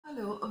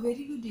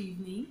very good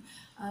evening.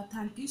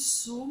 Thank you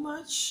so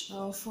much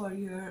for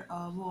your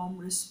warm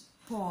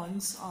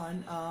response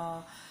on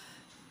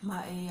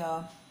my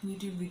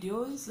YouTube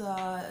videos.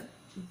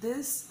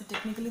 This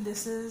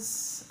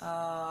is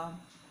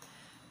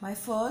my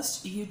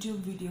first YouTube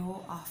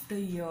video after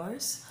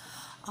years.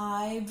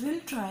 I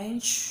will try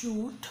and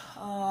shoot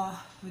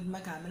with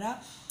my camera.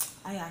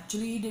 I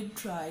actually did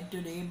try it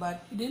today,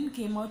 but it didn't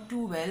came out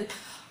too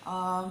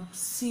well.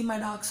 See my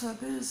dark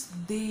circles,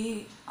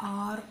 they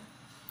are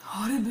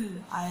horrible.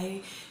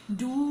 I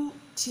do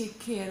take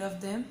care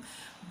of them,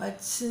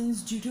 but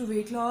since due to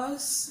weight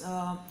loss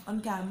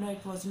on camera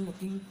it wasn't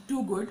looking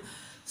too good,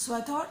 so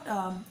I thought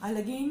I'll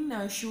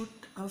again shoot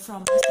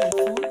from my cell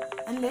phone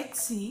and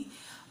let's see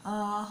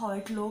how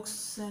it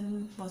looks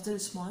and what's the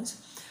response.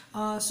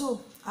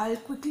 So I'll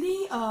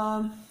quickly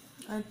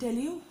tell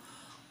you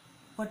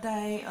what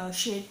I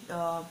shared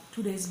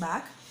 2 days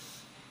back.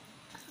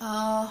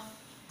 uh,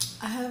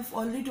 I have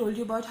already told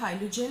you about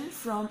Hydrogel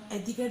from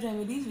Ethical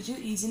Remedies, which is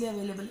easily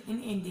available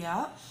in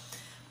India,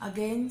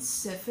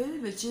 against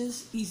Cefil, which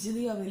is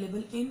easily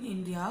available in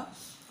India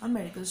on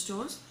medical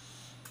stores,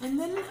 and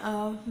then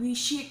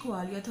Vichy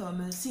Qualia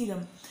Thermal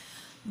Serum.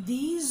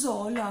 These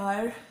all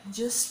are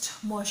just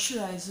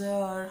moisturizer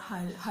or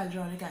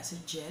hyaluronic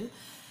acid gel.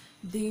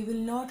 They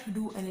will not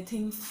do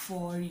anything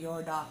for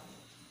your dark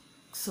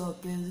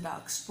circles,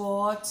 dark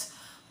spots,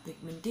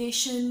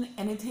 pigmentation,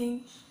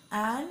 anything.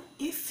 And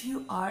if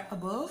you are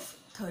above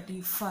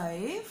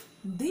 35,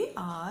 they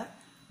are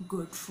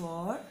good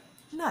for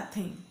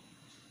nothing.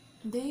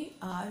 They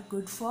are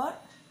good for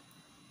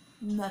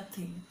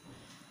nothing.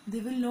 They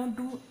will not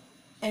do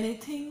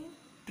anything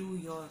to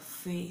your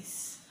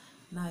face,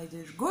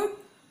 neither good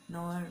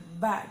nor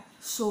bad.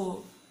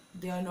 So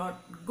they are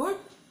not good,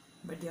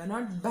 but they are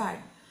not bad.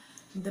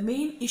 The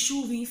main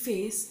issue we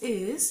face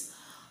is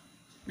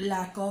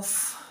lack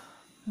of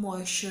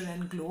moisture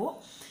and glow.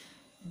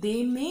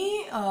 They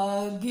may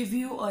give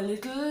you a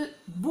little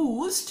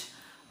boost,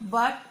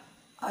 but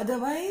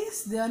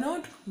otherwise they are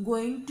not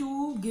going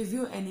to give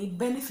you any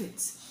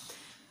benefits.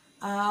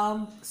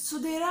 So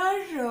there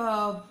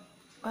are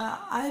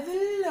I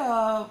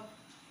will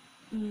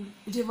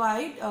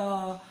divide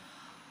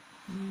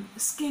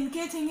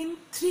skincare thing in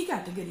 3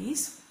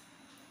 categories.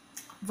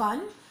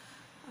 One,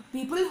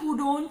 people who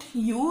don't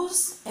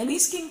use any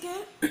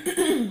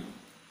skincare.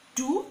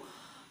 Two,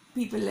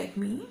 people like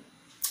me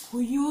who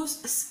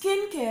use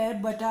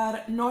skincare but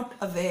are not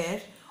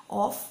aware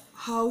of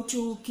how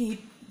to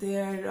keep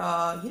their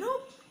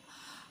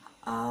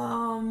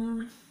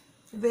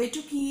where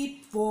to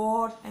keep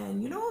what,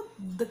 and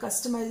the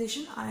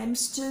customization. I am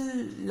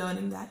still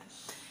learning that.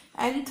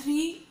 And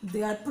three,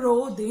 they are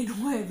pro, they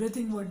know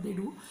everything what they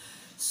do.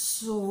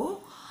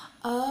 So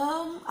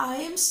I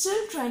am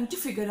still trying to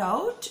figure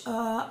out.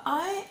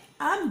 I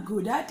am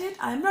good at it,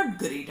 I'm not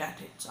great at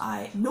it. So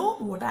I know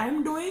what I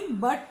am doing,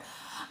 but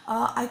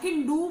I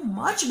can do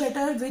much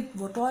better with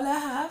what all I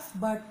have,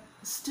 but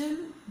still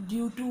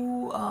due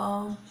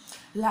to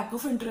lack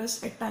of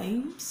interest at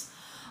times,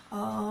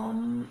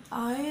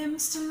 I am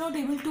still not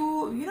able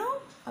to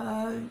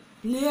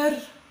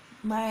layer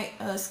my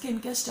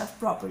skincare stuff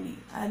properly,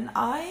 and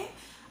I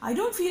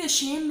don't feel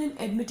ashamed in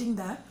admitting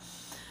that.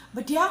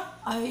 But yeah,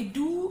 I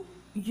do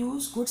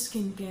use good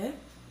skincare.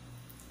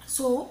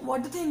 So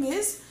what the thing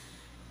is,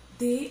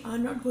 they are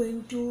not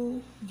going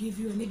to give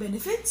you any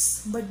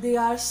benefits, but they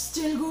are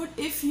still good.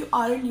 If you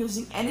aren't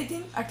using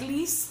anything, at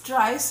least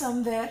try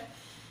somewhere,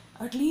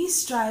 at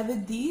least try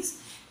with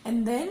these,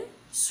 and then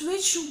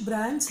switch to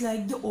brands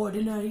like The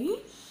Ordinary.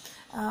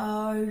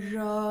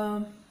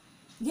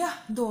 Yeah,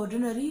 The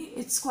Ordinary,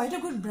 it's quite a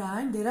good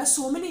brand. There are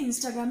so many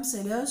Instagram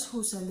sellers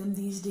who sell them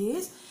these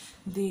days.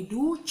 They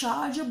do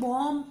charge a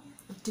bomb,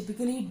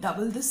 typically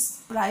double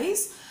this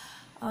price,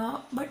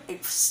 but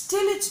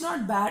it's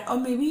not bad. Or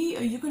maybe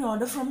you can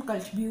order from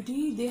Cult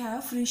Beauty. They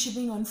have free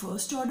shipping on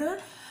first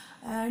order,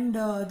 and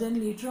then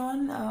later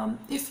on,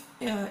 if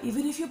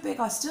even if you pay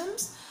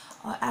customs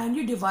and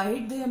you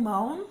divide the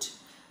amount,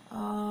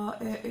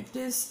 it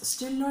is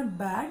still not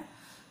bad.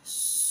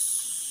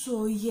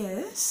 So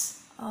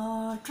yes,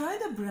 try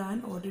the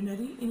brand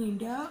Ordinary in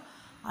India.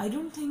 I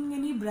don't think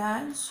any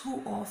brands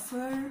who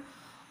offer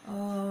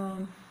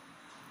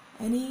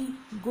any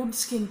good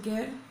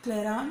skincare.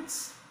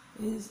 Clarins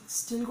is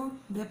still good.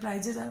 Their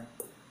prices are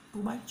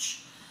too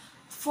much.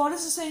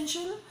 Forest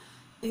Essential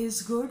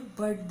is good,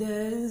 but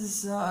there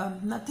is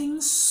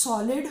nothing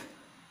solid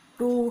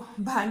to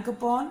bank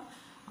upon.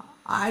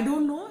 I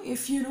don't know.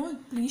 If you know,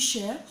 please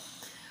share.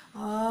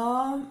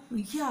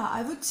 Yeah,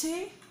 I would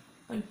say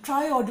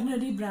try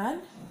Ordinary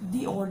brand,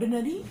 The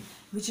Ordinary,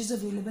 which is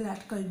available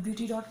at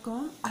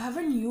cultbeauty.com. I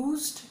haven't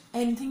used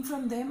anything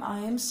from them. I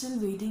am still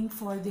waiting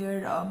for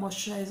their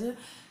moisturizer,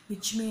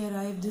 which may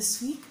arrive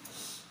this week.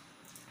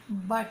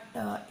 But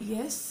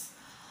yes,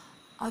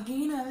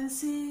 again I will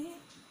say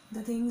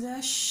the things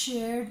I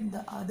shared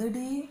the other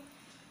day,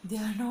 they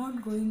are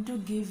not going to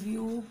give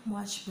you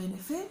much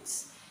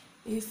benefits.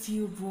 If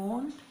you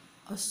want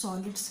a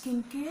solid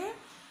skincare,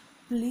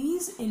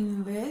 please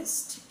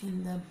invest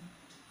in the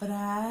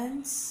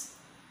brands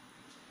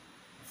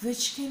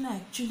which can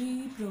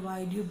actually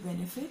provide you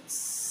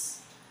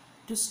benefits.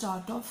 To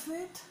start off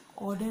with,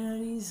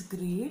 Ordinary is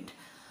great.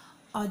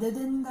 Other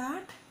than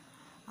that,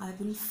 I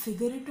will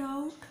figure it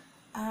out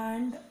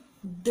and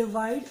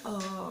divide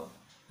a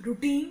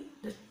routine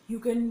that you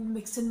can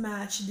mix and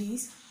match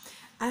these.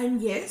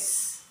 And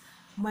yes,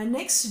 my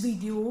next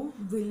video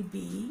will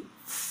be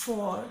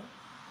for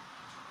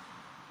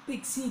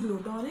Pixie Glow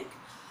Tonic.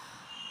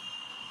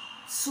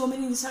 So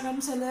many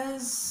Instagram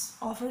sellers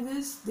offer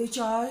this. They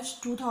charge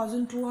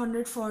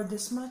 2200 for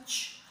this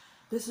much.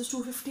 This is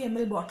 250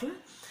 ml bottle,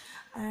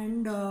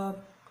 and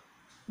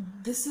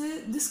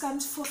this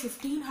comes for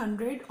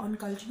 1500 on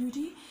Cult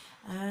Beauty,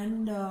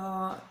 and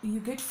you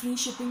get free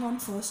shipping on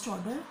first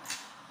order.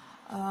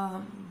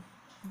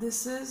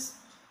 This is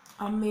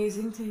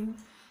amazing thing.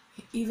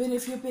 Even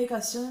if you pay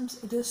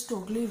customs, it is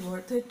totally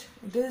worth it.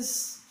 It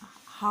is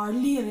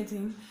hardly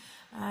anything,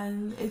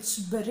 and it's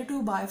better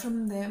to buy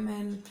from them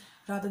and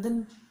rather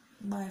than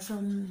buy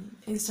from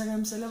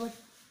Instagram seller. But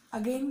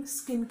again,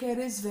 skincare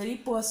is very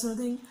personal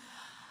thing.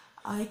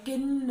 I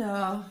can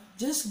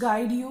just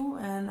guide you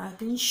and I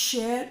can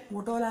share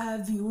what all I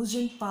have used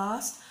in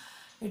past.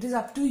 It is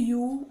up to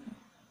you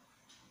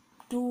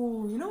to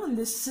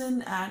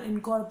listen and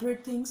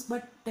incorporate things,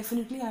 but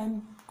definitely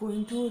I'm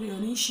going to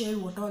really share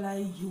what all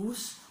I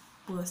use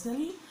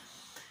personally.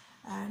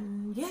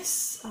 And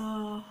yes,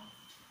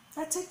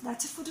 that's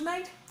it for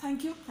tonight.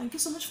 Thank you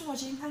so much for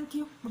watching. Thank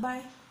you. Bye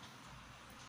bye.